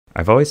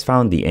I've always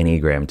found the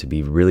Enneagram to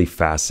be really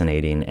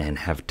fascinating and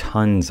have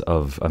tons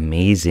of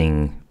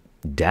amazing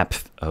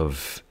depth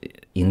of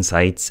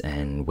insights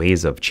and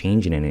ways of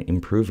changing and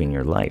improving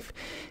your life.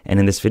 And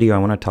in this video, I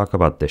want to talk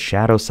about the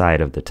shadow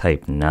side of the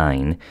type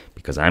 9,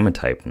 because I'm a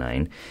type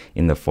 9,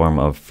 in the form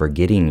of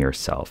forgetting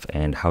yourself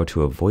and how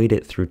to avoid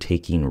it through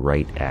taking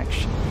right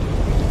action.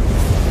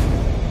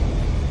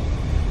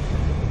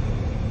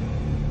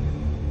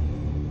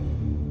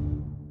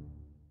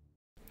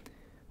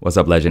 What's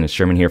up, legend? It's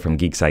Sherman here from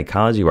Geek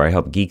Psychology, where I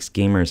help geeks,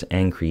 gamers,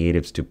 and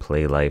creatives to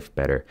play life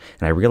better.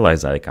 And I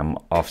realize I'm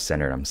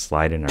off-centered, I'm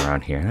sliding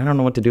around here, and I don't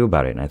know what to do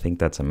about it. And I think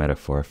that's a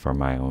metaphor for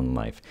my own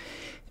life.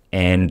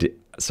 And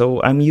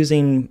so I'm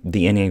using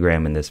the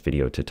Enneagram in this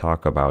video to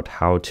talk about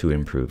how to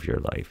improve your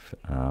life,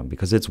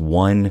 because it's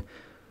one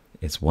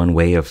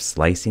way of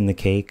slicing the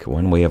cake,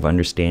 one way of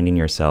understanding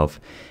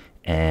yourself.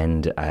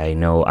 And I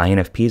know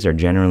INFPs are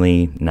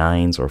generally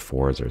 9s or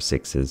 4s or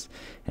 6s,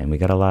 and we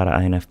got a lot of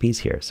INFPs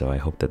here, so I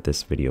hope that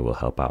this video will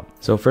help out.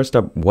 So first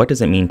up, what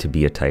does it mean to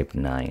be a type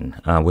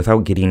 9?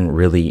 Without getting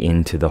really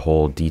into the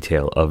whole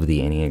detail of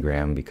the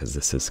Enneagram, because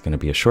this is going to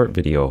be a short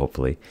video,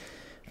 hopefully.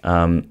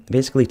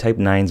 Basically, type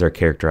 9s are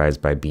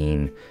characterized by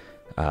being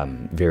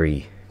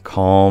very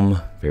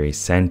calm, very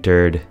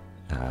centered,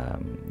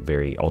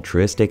 very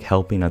altruistic,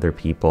 helping other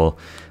people,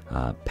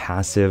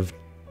 passive,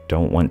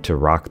 don't want to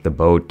rock the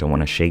boat, don't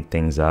want to shake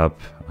things up.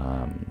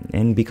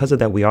 And because of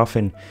that, we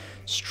often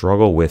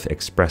struggle with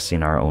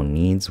expressing our own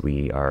needs.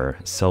 We are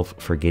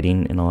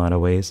self-forgetting in a lot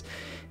of ways.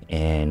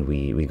 And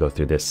we go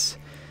through this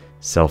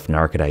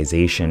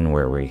self-narcotization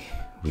where we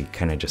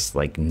kind of just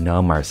like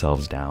numb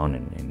ourselves down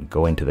and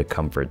go into the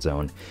comfort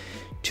zone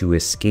to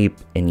escape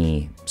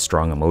any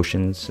strong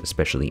emotions,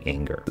 especially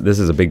anger. This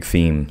is a big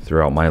theme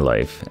throughout my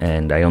life,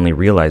 and I only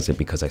realized it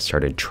because I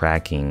started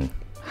tracking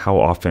how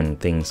often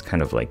things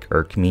kind of like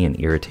irk me and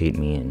irritate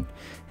me and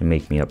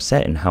make me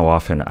upset, and how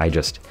often I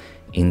just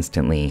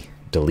instantly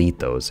delete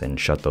those and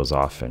shut those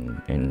off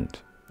and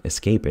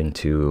escape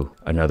into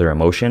another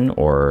emotion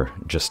or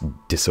just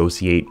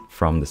dissociate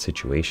from the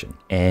situation.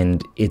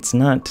 And it's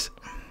not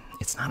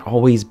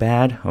always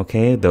bad,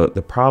 okay?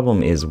 The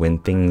problem is when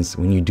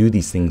you do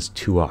these things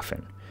too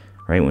often,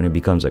 right? When it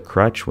becomes a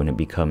crutch, when it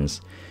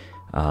becomes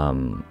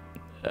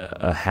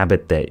a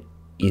habit that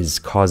is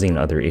causing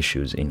other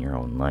issues in your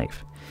own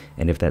life.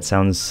 And if that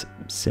sounds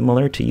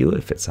similar to you,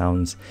 if it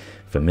sounds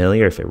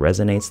familiar, if it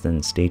resonates,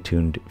 then stay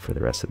tuned for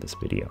the rest of this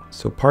video.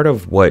 So part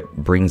of what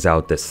brings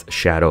out this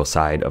shadow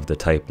side of the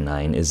type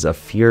 9 is a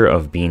fear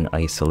of being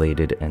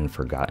isolated and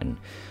forgotten.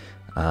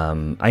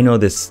 I know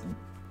this,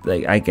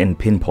 like, I can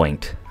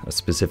pinpoint a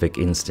specific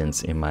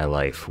instance in my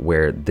life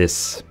where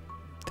this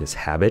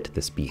habit,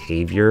 this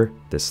behavior,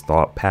 this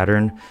thought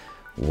pattern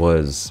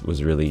was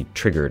really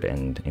triggered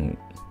and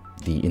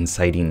the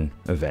inciting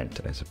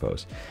event, I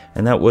suppose.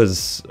 And that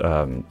was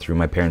through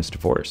my parents'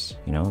 divorce.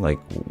 You know, like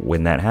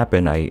when that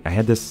happened, I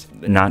had this,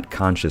 not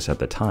conscious at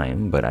the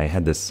time, but I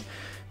had this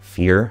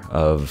fear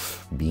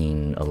of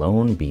being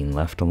alone, being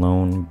left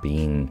alone,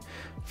 being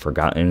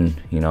forgotten,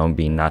 you know,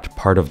 being not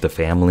part of the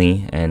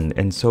family.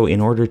 And so in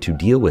order to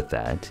deal with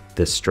that,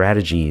 the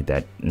strategy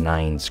that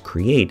 9s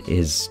create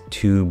is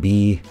to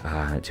be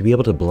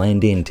able to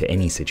blend into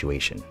any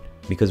situation,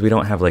 because we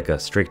don't have like a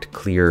strict,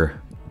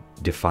 clear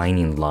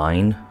defining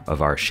line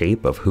of our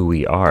shape of who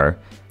we are.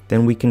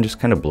 Then we can just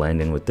kind of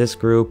blend in with this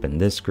group, and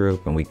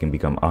we can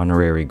become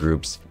honorary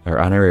groups or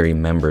honorary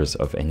members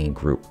of any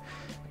group.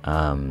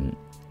 And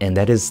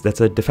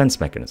that's a defense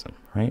mechanism,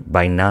 right?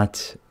 By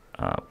not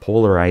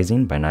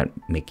polarizing, by not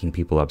making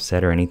people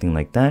upset or anything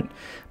like that,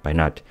 by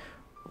not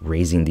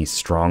raising these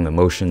strong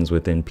emotions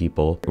within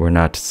people, we're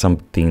not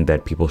something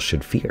that people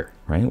should fear,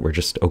 right? We're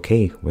just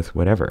okay with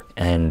whatever.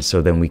 And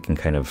so then we can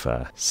kind of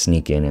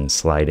sneak in and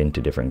slide into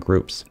different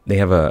groups. They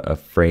have a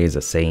phrase,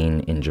 a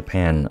saying in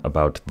Japan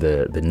about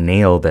the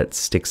nail that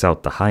sticks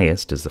out the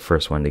highest is the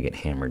first one to get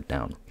hammered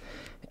down.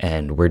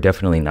 And we're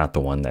definitely not the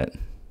one that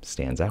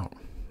stands out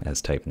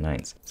as type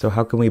 9s. So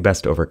how can we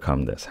best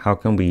overcome this? How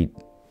can we,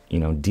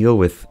 deal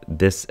with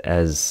this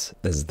as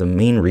the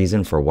main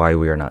reason for why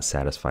we are not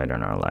satisfied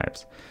in our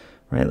lives,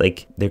 right?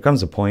 Like, there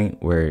comes a point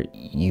where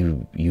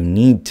you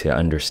need to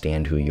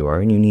understand who you are,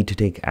 and you need to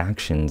take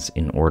actions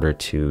in order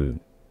to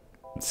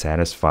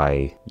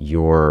satisfy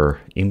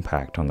your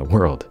impact on the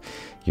world,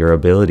 your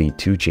ability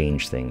to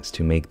change things,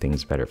 to make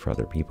things better for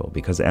other people.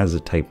 Because as a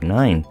type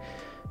 9,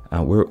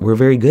 we're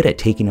very good at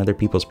taking other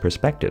people's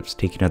perspectives,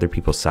 taking other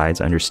people's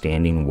sides,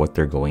 understanding what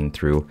they're going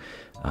through,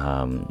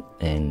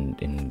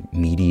 and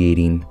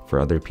mediating for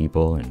other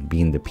people and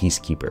being the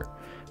peacekeeper,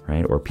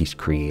 right? Or peace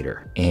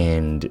creator.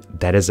 And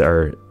that is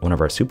one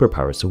of our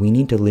superpowers. So we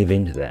need to live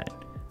into that.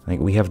 Like,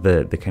 we have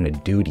the kind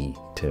of duty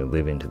to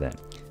live into that.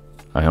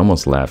 I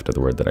almost laughed at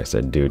the word that I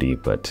said, duty,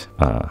 but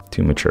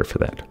too mature for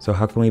that. So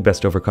how can we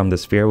best overcome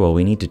this fear? Well,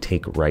 we need to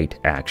take right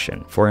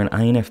action. For an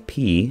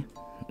INFP,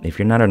 if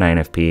you're not an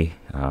INFP,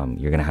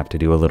 you're gonna have to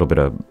do a little bit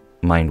of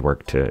mind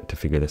work to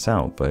figure this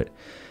out. But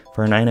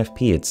for an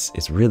INFP,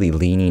 it's really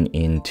leaning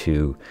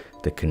into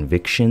the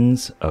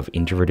convictions of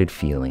introverted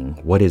feeling,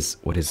 what is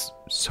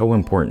so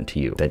important to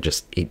you that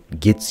just it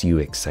gets you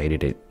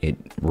excited, it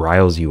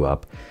riles you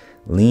up.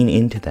 Lean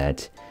into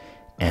that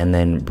and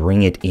then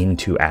bring it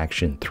into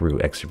action through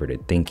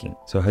extroverted thinking.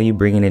 So how you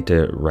bring it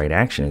into right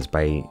action is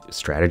by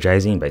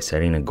strategizing, by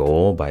setting a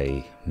goal,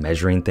 by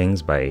measuring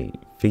things, by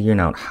figuring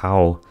out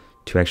how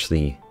to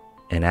actually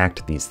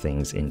enact these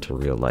things into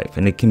real life.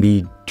 And it can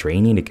be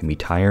draining, it can be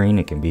tiring,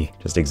 it can be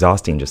just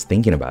exhausting just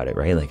thinking about it,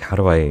 right? Like, how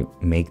do I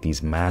make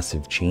these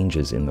massive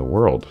changes in the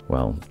world?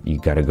 Well, you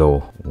gotta go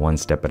one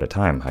step at a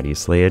time. How do you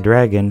slay a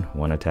dragon?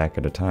 One attack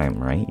at a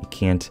time, right? You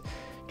can't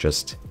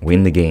just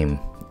win the game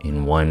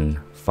in one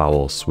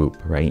foul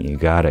swoop, right? You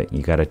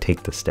gotta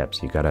take the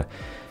steps. You gotta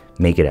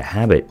make it a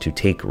habit to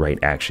take right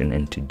action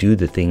and to do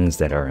the things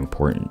that are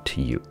important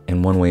to you.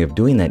 And one way of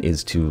doing that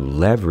is to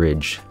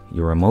leverage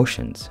your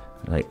emotions.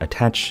 Like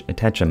attach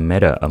a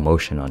meta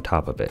emotion on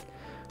top of it,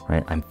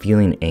 right? I'm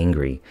feeling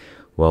angry.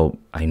 Well,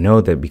 I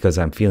know that because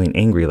I'm feeling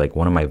angry, like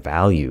one of my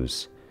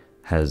values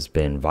has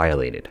been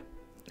violated,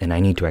 and I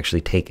need to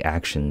actually take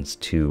actions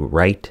to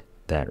right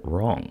that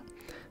wrong.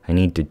 I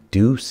need to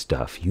do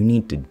stuff. You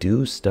need to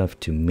do stuff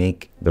to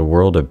make the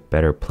world a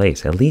better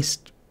place, at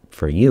least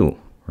for you,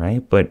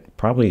 right? But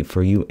probably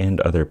for you and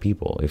other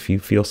people. If you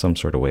feel some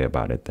sort of way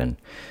about it, then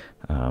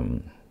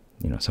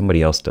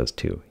somebody else does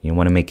too. You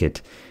want to make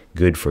it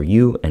good for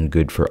you and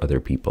good for other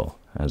people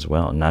as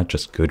well, not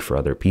just good for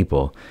other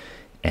people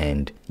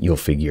and you'll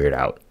figure it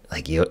out.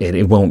 Like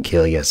it won't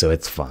kill you, so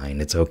it's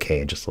fine, it's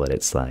okay, just let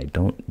it slide.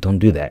 Don't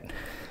do that.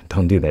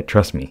 Don't do that.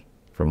 Trust me,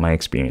 from my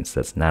experience,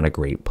 that's not a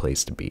great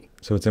place to be.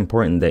 So it's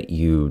important that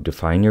you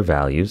define your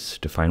values,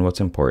 define what's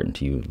important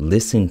to you,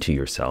 listen to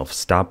yourself,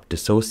 stop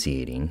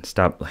dissociating,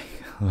 stop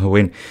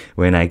like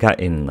when I got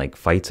in like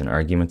fights and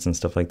arguments and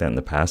stuff like that in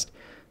the past,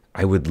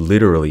 I would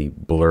literally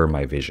blur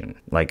my vision.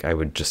 Like I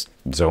would just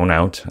zone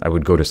out. I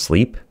would go to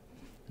sleep,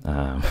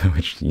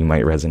 which you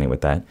might resonate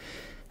with that,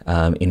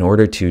 in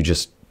order to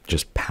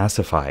just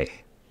pacify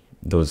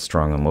those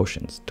strong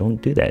emotions. Don't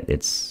do that.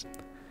 It's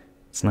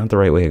not the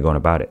right way of going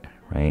about it,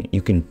 right?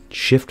 You can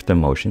shift the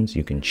emotions.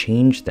 You can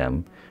change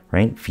them,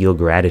 right? Feel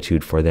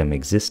gratitude for them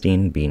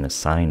existing, being a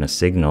sign, a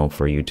signal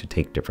for you to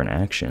take different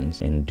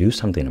actions and do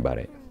something about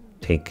it.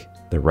 Take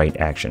the right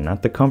action,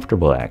 not the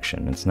comfortable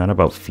action. It's not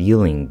about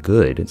feeling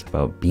good. It's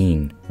about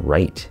being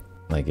right.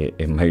 Like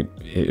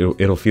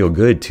it'll feel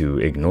good to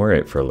ignore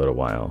it for a little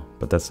while,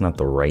 but that's not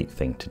the right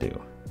thing to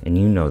do. And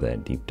you know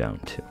that deep down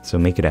too. So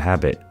make it a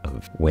habit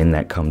of when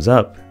that comes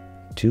up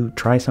to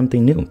try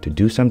something new, to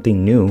do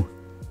something new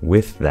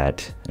with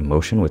that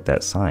emotion, with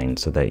that sign,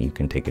 so that you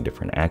can take a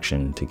different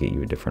action to get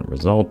you a different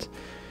result,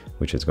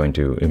 which is going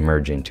to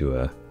emerge into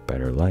a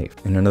better life.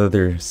 And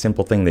another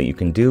simple thing that you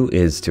can do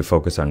is to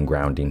focus on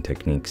grounding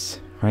techniques,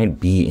 right?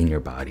 Be in your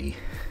body,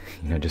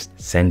 just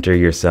center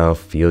yourself,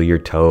 feel your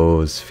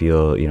toes,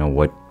 feel,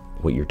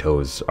 what your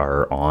toes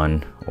are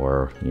on,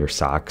 or your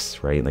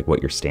socks, right? Like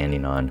what you're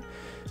standing on,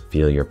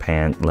 feel your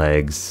pant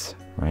legs,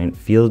 right?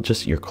 Feel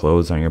just your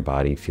clothes on your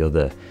body, feel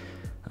the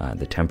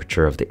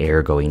temperature of the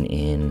air going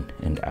in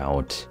and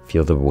out,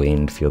 feel the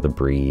wind, feel the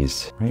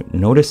breeze, right?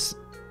 Notice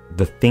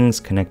the things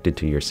connected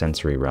to your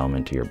sensory realm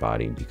and to your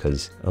body,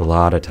 because a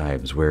lot of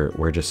times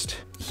we're just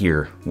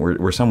here,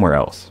 we're somewhere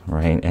else,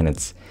 right? And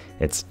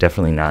it's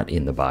definitely not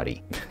in the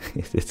body.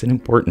 It's an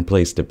important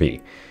place to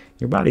be.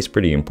 Your body's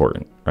pretty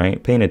important,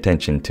 right? Paying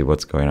attention to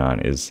what's going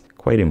on is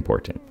quite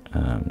important.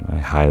 I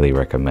highly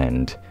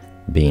recommend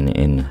being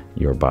in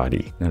your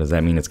body. Now, does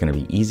that mean it's going to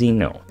be easy?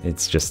 No,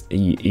 it's just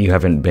you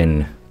haven't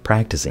been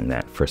practicing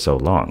that for so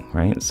long,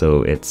 right?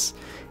 So it's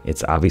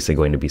obviously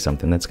going to be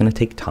something that's going to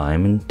take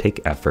time and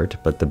take effort,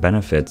 but the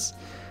benefits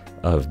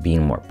of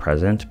being more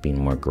present,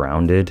 being more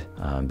grounded,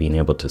 being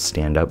able to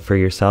stand up for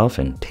yourself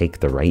and take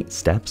the right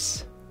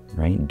steps,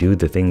 right? Do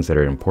the things that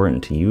are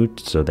important to you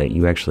so that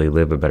you actually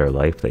live a better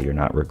life that you're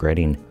not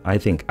regretting, I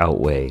think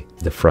outweigh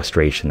the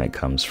frustration that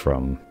comes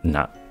from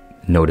not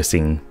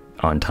noticing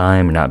on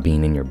time, not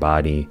being in your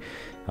body,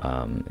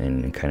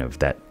 and kind of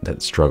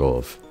that struggle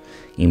of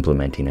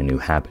implementing a new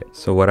habit.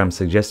 So what I'm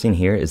suggesting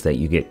here is that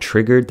you get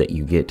triggered, that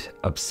you get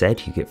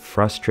upset, you get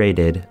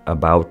frustrated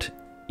about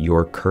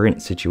your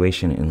current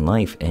situation in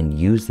life, and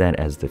use that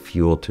as the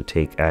fuel to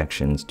take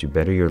actions to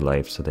better your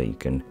life so that you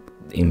can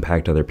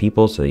impact other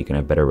people, so that you can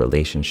have better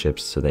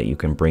relationships, so that you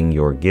can bring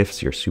your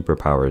gifts, your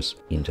superpowers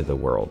into the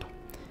world.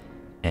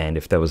 And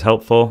if that was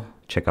helpful,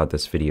 check out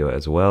this video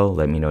as well.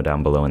 Let me know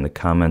down below in the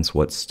comments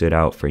what stood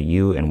out for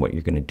you and what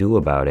you're going to do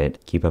about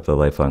it. Keep up the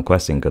lifelong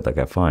questing. Good luck,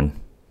 have fun.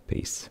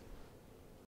 Peace.